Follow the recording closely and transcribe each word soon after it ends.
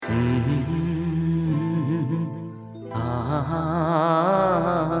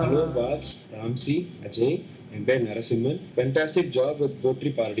Hello, Vats, Ramsey, Ajay, என் பேர் Narasimhan. Fantastic job with போட்ரி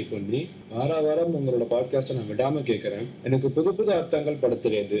பாரடி பண்ணி வாரம் உங்களோட பாட்காஸ்ட்டை நான் விடாம கேட்கறேன். எனக்கு புது புது அர்த்தங்கள்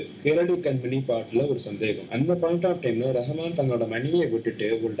படுத்துறது கேரடி கண்மணி பாட்டுல ஒரு சந்தேகம். அந்த பாயிண்ட் ஆஃப் டைம்ல ரஹ்மான் தன்னோட மனைவியை விட்டுட்டு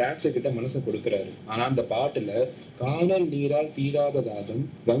ஒரு டான்ஸர் கிட்ட மனசை கொடுக்குறாரு. ஆனா அந்த பாட்டுல காணல் நீரால் தீராத தாகம்,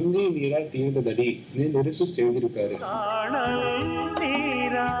 கங்கை நீரால் தீர்ந்ததடி லிரிசிஸ்ட் எழுதியிருக்காரு.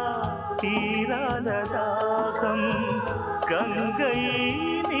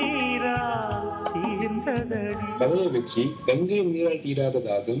 கதையை வச்சு கங்கை நீரால்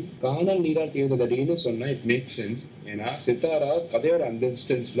தீராததாகும் காணல் நீரால் தீர்ந்ததடின்னு சொன்னா இட் மேக் சென்ஸ். ஏன்னா சித்தாரா கதையோட அந்த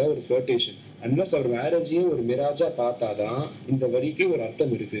இன்ஸ்டன்ஸ்ல ஒரு ஃப்ளர்டேஷன். அன்லஸ் அவர் மேரேஜையே ஒரு மிராஜா பார்த்தாதான் இந்த வரிக்கு ஒரு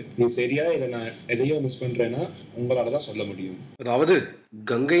அர்த்தம் இருக்கு. நீ சரியா இதை நான் எதையோ மிஸ் பண்றேன்னா உங்களாலதான் சொல்ல முடியும். அதாவது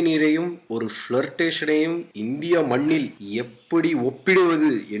கங்கை நீரையும் ஒரு ஃப்ளர்டேஷனையும் இந்திய மண்ணில் எப்படி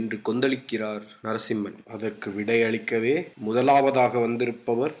ஒப்பிடுவது என்று கொந்தளிக்கிறார் நரசிம்மன். அதற்கு விடையளிக்கவே முதலாவதாக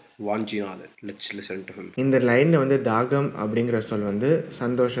வந்திருப்பவர் Vanchinathan. Let's listen to him. இந்த லைன்ல தாகம் அப்படிங்கிற சொல்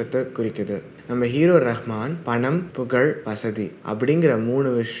சந்தோஷத்தை குறிக்குது. நம்ம ஹீரோ ரஹ்மான் பணம், புகழ், வசதி அப்படிங்கிற 3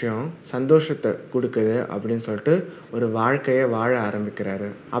 விஷயம் சந்தோஷத்தை கொடுக்குது அப்படின்னு சொல்லிட்டு ஒரு வாழ்க்கையை வாழ ஆரம்பிக்கிறாரு.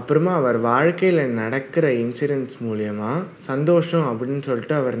 அப்புறமா அவர் வாழ்க்கையில நடக்கிற இன்சிடென்ட்ஸ் மூலியமா சந்தோஷம் அப்படின்னு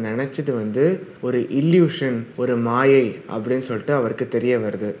சொல்லிட்டு அவர் நினைச்சது ஒரு இல்யூஷன், ஒரு மாயை அப்படின்னு சொல்லிட்டு அவருக்கு தெரிய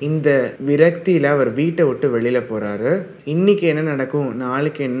வருது. இந்த விரக்தியில அவர் வீட்டை விட்டு வெளியில போறாரு. இன்னைக்கு என்ன நடக்கும்,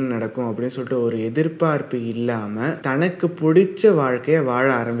 நாளைக்கு என்ன நடக்கும் அப்படின்னு சொல்லிட்டு ஒரு எதிர்பார்ப்பு இல்லாம தனக்கு பிடிச்ச வாழ்க்கைய வாழ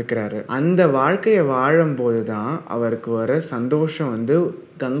ஆரம்பிக்கிறாரு. அந்த வாழ்க்கைய வாழும் போதுதான் அவருக்கு வர சந்தோஷம்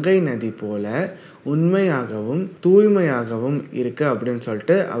கங்கை நதி போல உண்மையாகவும் தூய்மையாகவும் இருக்கு அப்படின்னு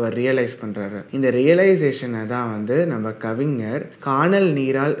சொல்லிட்டு அவர் ரியலைஸ் பண்றாரு. இந்த ரியலைசேஷனை தான் நம்ம கவிஞர் காணல்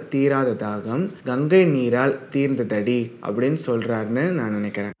நீரால் தீராத தாகம் கங்கை நீரால் தீர்ந்ததடி அப்படின்னு சொல்றாருன்னு நான்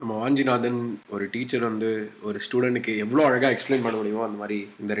நினைக்கிறேன். நம்ம வாஞ்சிநாதன் ஒரு டீச்சர் ஒரு ஸ்டூடெண்ட்டுக்கு எவ்வளோ அழகாக எக்ஸ்பிளைன் பண்ண முடியுமோ அந்த மாதிரி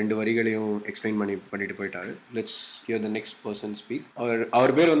இந்த 2 வரிகளையும் எக்ஸ்பிளைன் பண்ணிட்டு போயிட்டாரு. Let's hear the next person speak.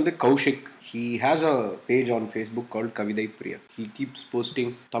 அவர் பேர் Kaushik. He has a page on Facebook called Kavidai Priya. He keeps posting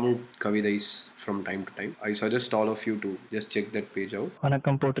Tamil Kavidais from time to time. I suggest all of you to just check that page out.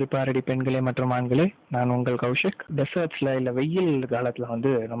 வணக்கம் போற்றி பாரடி பெண்களே மற்றும் ஆண்களே, நான் உங்கள் கௌஷிக். டெசர்ட்ஸ்ல இல்ல வெயில்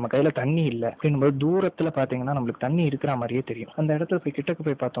காலத்துல நம்ம கையில தண்ணி இல்ல அப்படின்போது தூரத்துல பாத்தீங்கன்னா நம்மளுக்கு தண்ணி இருக்கிற மாதிரியே தெரியும். அந்த இடத்துல போய் கிட்டக்கு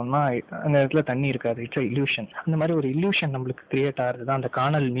போய் பார்த்தோம்னா அந்த இடத்துல தண்ணி இருக்காது. It's illusion. அந்த மாதிரி ஒரு இல்யூஷன் நம்மளுக்கு கிரியேட் ஆகுதுதான் அந்த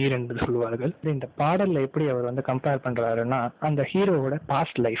காணல் நீர் என்று சொல்லுவார்கள். இந்த பாடல்ல எப்படி அவர் கம்பேர் பண்றாருன்னா அந்த ஹீரோவோட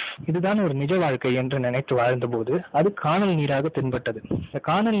பாஸ்ட் லைஃப் இதுதான் ஒரு நிஜ வாழ்க்கை என்று நினைத்து வாழ்ந்த போது அது காணல் நீராக தென்பட்டது. இந்த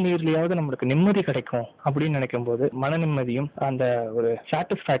காணல் நீர்லயாவது நம்மளுக்கு நிம்மதி கிடைக்கும் அப்படின்னு நினைக்கும் போது மன நிம்மதியும் அந்த ஒரு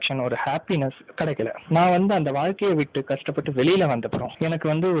சாட்டிஸ்பாக்சன், ஒரு ஹாப்பினஸ் கிடைக்கல. நான் அந்த வாழ்க்கையை விட்டு கஷ்டப்பட்டு வெளியில வந்தப்புறம் எனக்கு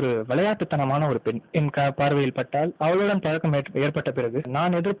ஒரு விளையாட்டுத்தனமான ஒரு பெண் என் பார்வையில் பட்டால் அவளுடன் பழக்கம் ஏற்பட்ட பிறகு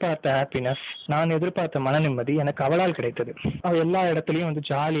நான் எதிர்பார்த்த ஹாப்பினஸ், நான் எதிர்பார்த்த மன நிம்மதி எனக்கு அவளால் கிடைத்தது. அவ எல்லா இடத்துலயும்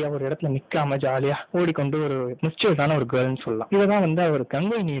ஜாலியா ஒரு இடத்துல நிக்காம ஜாலியா ஓடிக்கொண்டு ஒரு மிஸ்டேக்கான ஒரு கேர்ள்னு சொல்லலாம். இதான் அவர்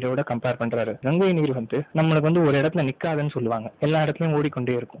கங்கை நீரோட கம்பேர் பண்றாரு. கங்கை நீர் நம்மளுக்கு ஒரு இடத்துல நிக்காதுன்னு சொல்லுவாங்க, எல்லா இடத்துலயும்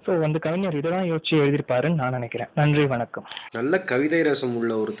ஓடிக்கொண்டே இருக்கும். சோ கவிஞர் இதெல்லாம் யோசிச்சு எழுதியிருப்பாருன்னு நான் நினைக்கிறேன். நன்றி, வணக்கம். நல்ல கவிதை ரசம்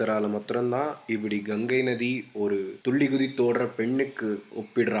உள்ள ஒருத்தரால மாத்திரம்தான் இப்படி கங்கை நதி ஒரு துள்ளி குதித்தோடுற பெண்ணுக்கு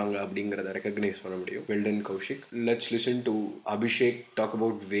ஒப்பிடுறாங்க அப்படிங்கறத ரெகக்னைஸ் பண்ண முடியும். Well done, Kaushik. Let's listen to Abhishek talk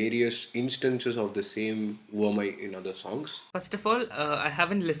about various instances of the same Vamai in other songs. First of all, I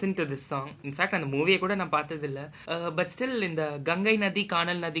haven't listened to this song. In fact, அந்த மூவியை கூட நான் பார்த்தது இல்ல. But still இந்த கங்கை நதி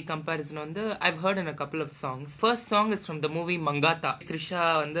காணல் நதி comparison I've heard in a couple of songs. First song is from the movie Mangata. Trisha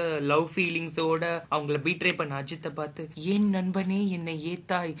love feelings ஓட அவங்கள பீட்ரே பண்ண அஜித்தை பார்த்து என் நண்பனே என்னை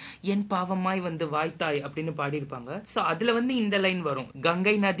ஏத்தாய் என் பாவமாய் வாய்த்தாய் அப்படின்னு பாடியிருப்பாங்க. சோ அதுல இந்த லைன் வரும்,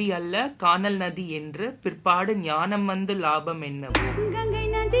 கங்கை நதி அல்ல காணல் நதி என்று பிற்பாடு ஞானம் லாபம் என்னவோ. கங்கை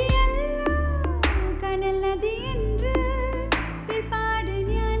நதி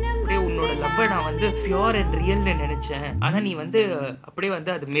உன்னோட லவ்வ நான் பியூர் அண்ட் ரியல் நினைச்சேன். ஆனா நீ அப்படியே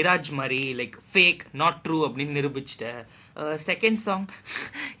அது மிராஜ் மாதிரி லைக் ஃபேக் நாட் ட்ரூ அப்படின்னு நிரூபிச்சிட்ட. செகண்ட் சாங்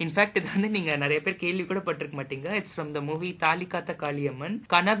இன்ஃபேக்ட் இது நீங்க நிறைய பேர் கேள்வி கூட பட்டிருக்க மாட்டீங்க. இட்ஸ் ஃப்ரம் த மூவி தாலி காத்த காளியம்மன்.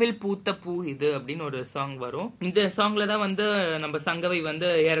 கனவில் பூத்த பூ இது அப்படின்னு ஒரு சாங் வரும். இந்த சாங்ல தான் நம்ம சங்கவை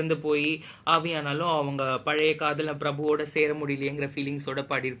இறந்து போய் ஆவியானாலும் அவங்க பழைய காதல பிரபுவோட சேர முடியலையேங்கிற ஃபீலிங்ஸோட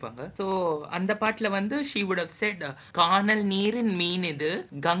பாடியிருப்பாங்க. ஸோ அந்த பாட்டுல she would have said காணல் நீரின் மீன் இது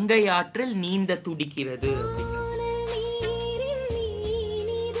கங்கை ஆற்றில் நீந்த துடிக்கிறது.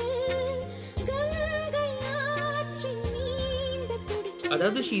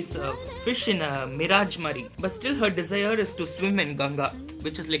 அதாவது she is a fish in a mirage மாதிரி, but still her desire is to swim in Ganga.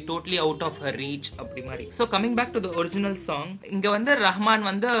 which is like totally out of her reach அப்படி மாதிரி. So coming back to the original song, இங்க வந்து ரஹ்மான்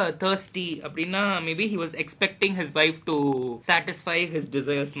வந்து thirsty அப்படின்னா maybe he was expecting his wife to satisfy his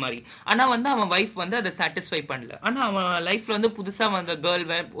desires மாதிரி. ஆனா வந்து அவன் வைஃப் வந்து அதை சாட்டிஸ்ஃபை பண்ணல. ஆனா அவன் லைஃப்ல வந்து புதுசா வந்த கேர்ள்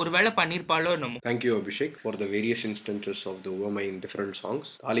ஒரு வேளை பண்ணிருப்பாளோ நம்ம. Thank you Abhishek for the various instances of the Overma in different songs.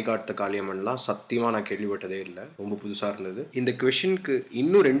 தாலிகாட்ட காளியம்மன்லாம் சத்தியமா நான் கேள்விப்பட்டதே இல்லை, ரொம்ப புதுசா இருந்தது. இந்த கொஸ்டினுக்கு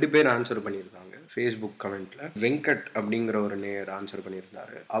இன்னும் 2 பேர் ஆன்சர் பண்ணியிருக்காங்க ஃபேஸ்புக் கமெண்ட்ல. வெங்கட் அப்படிங்கிற ஒரு நேயர் ஆன்சர்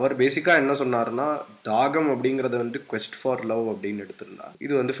பண்ணியிருந்தாரு. அவர் பேசிக்கா என்ன சொன்னாருன்னா, தாகம் அப்படிங்கறது வந்து quest for love அப்படின்னு எடுத்திருந்தார்.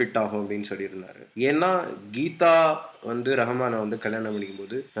 இது வந்து ஃபிட் ஆகும் அப்படின்னு சொல்லியிருந்தாரு. ஏன்னா கீதா வந்து ரஹ்மானை வந்து கல்யாணம் பண்ணிக்கும்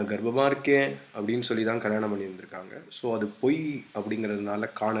போது நான் கர்ப்பமா இருக்கேன் அப்படின்னு சொல்லி தான் கல்யாணம் பண்ணி இருந்திருக்காங்க. ஸோ அது பொய் அப்படிங்கிறதுனால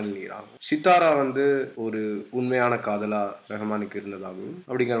காணல் நீராகும். சித்தாரா வந்து ஒரு உண்மையான காதலா ரஹ்மானுக்கு இருந்ததாகவும்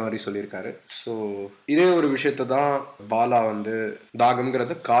அப்படிங்கிற மாதிரி சொல்லியிருக்காரு. ஸோ இதே ஒரு விஷயத்த தான் பாலா வந்து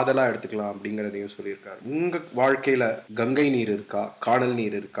தாகம்ங்கிறத காதலா எடுத்துக்கலாம் அப்படிங்கிறதையும் சொல்லியிருக்காரு. உங்க வாழ்க்கையில கங்கை நீர் இருக்கா, காணல்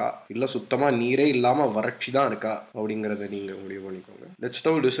நீர் இருக்கா, இல்ல சுத்தமா நீரே இல்லாம வறட்சி தான் இருக்கா அப்படிங்கறத நீங்க முடிவு பண்ணிக்கோங்க. Let's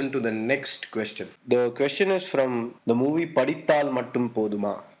now listen to the next question. The question is from the movie படித்தால் மட்டும்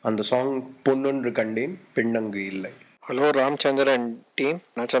போதுமா, அந்த சாங் பொன்னொன்று கண்டேன் பெண்ணங்கு இல்லை. ஹலோ ராம்சந்தர் அண்ட் டீம்,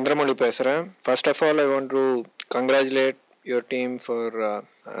 நான் சந்திரமௌலி பேசுகிறேன். First of all I want to congratulate your team for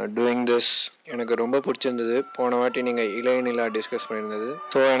doing this. எனக்கு ரொம்ப பிடிச்சிருந்தது. போன வாட்டி நீங்கள் இளையநிலா டிஸ்கஸ் பண்ணியிருந்தது.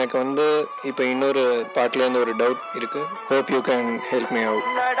 ஸோ எனக்கு வந்து இப்போ இன்னொரு பாட்டிலேருந்து ஒரு டவுட் இருக்குது. Hope you can help me out.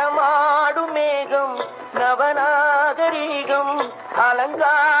 நடமாடும் மேகம் நவநாகரீகம்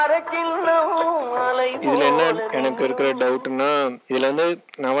அலங்கார சின்னம். இதில் என்ன எனக்கு இருக்கிற டவுட்னா, இதில் வந்து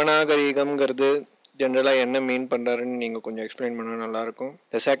நவநாகரீகம்ங்கிறது ஜென்ரலாக என்ன மீன் பண்ணுறாருன்னு நீங்கள் கொஞ்சம் எக்ஸ்பிளைன் பண்ணால் நல்லாயிருக்கும்.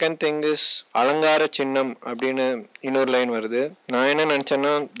 த செகண்ட் திங் இஸ் அலங்கார சின்னம் அப்படின்னு இன்னொரு லைன் வருது. நான் என்ன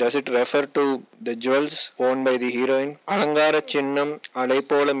நினச்சேன்னா, does it refer to the jewels own by the heroine? அலங்கார சின்னம் அலை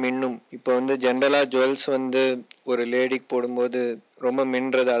போல மின்னும். இப்போ வந்து ஜென்ரலாக ஜுவல்ஸ் வந்து ஒரு லேடிக்கு போடும்போது ரொம்ப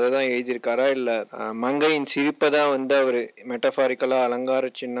மின்றது, அதை தான் எழுதியிருக்காரா, இல்லை மங்கையின் சிரிப்பை தான் வந்து அவர் மெட்டஃபாரிக்கலாக அலங்கார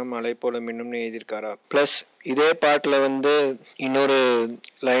சின்னம் அலை போல மின்னும்னு எழுதியிருக்காரா? ப்ளஸ் இதே பாட்டில் வந்து இன்னொரு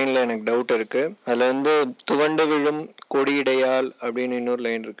லைனில் எனக்கு டவுட் இருக்குது. அதில் வந்து துவண்டு விழும் கொடியிடையால் அப்படின்னு இன்னொரு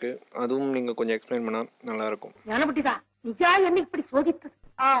லைன் இருக்குது. அதுவும் நீங்கள் கொஞ்சம் எக்ஸ்பிளைன் பண்ணால் நல்லாயிருக்கும். இப்படி சோதித்தது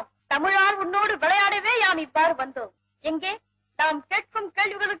தமிழால் உன்னோடு விளையாடவே யாம் இவ்வாறு வந்தோம். எங்கே நாம் கேட்கும்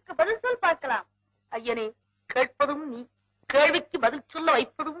கேள்விகளுக்கு பதில் சொல் பார்க்கலாம். ஐயனே, கேட்பதும் நீ, கேள்விக்கு பதில் சொல்ல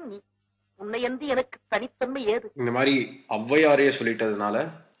வைப்பதும் நீ. உன்னை என்று எனக்கு தனித்தன்மை ஏது? இந்த மாதிரி ஔவையாரையே சொல்லிட்டதுனால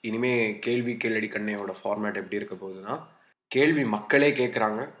இனிமே கேள்வி கேளடி கண்ணையோட ஃபார்மேட் எப்படி இருக்க போகுதுன்னா, கேள்வி மக்களே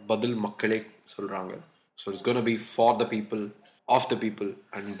கேட்குறாங்க, பதில் மக்களே சொல்றாங்க. So it's gonna be for the people, of the people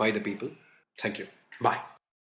and by the people. Thank you, bye.